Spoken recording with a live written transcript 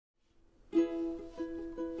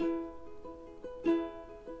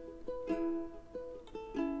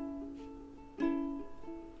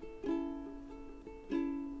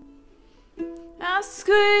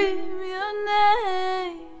scream your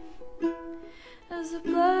name as the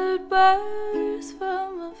blood bursts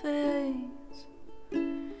from my veins.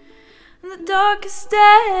 In the darkest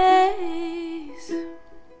days,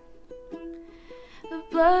 the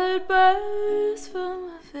blood bursts from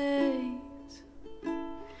my veins,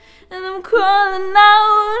 and I'm crawling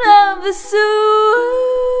out of the sewer,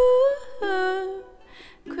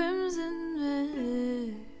 crimson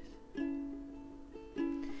mist,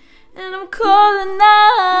 and I'm calling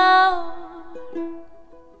out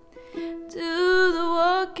to the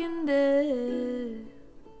walking dead.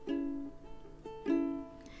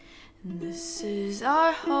 And this is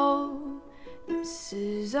our home, this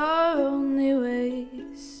is our only way,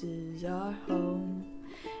 this is our home,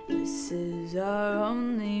 this is our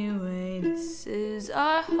only way, this is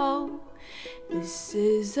our home, this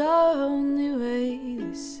is our only way,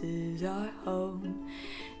 this is our home,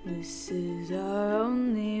 this is our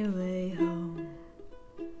only way home.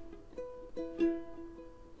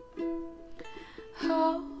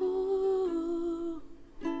 Home,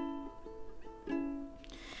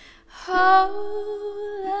 home,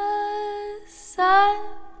 the sun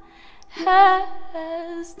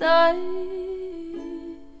has died.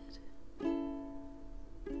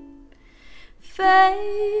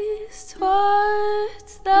 Face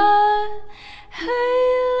towards the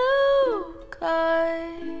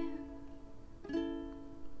Halocline.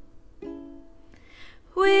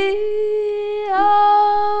 We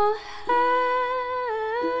all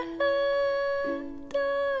have died.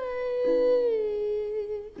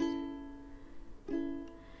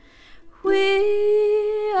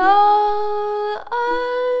 We all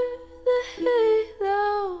are the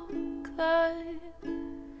Halocline.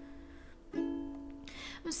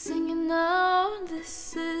 I'm singing now,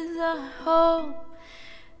 this is our home,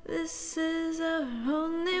 this is our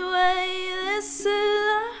only way, this is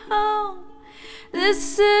our home,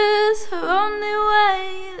 this is our only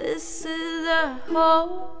way, this is our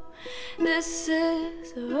home, this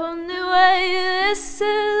is our only way, this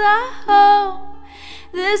is our home,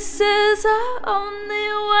 this is our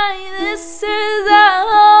only way, this is our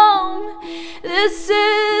home, this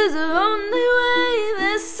is our only way,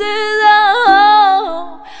 this is our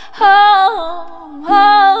home, home,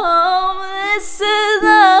 home, this is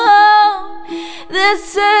our home,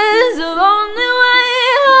 this is our only way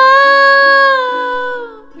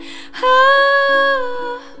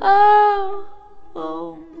home,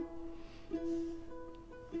 home.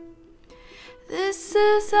 This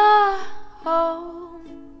is our home.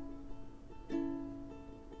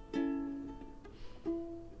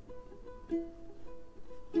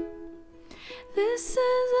 This is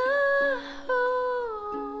our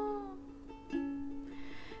home.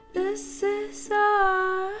 This is our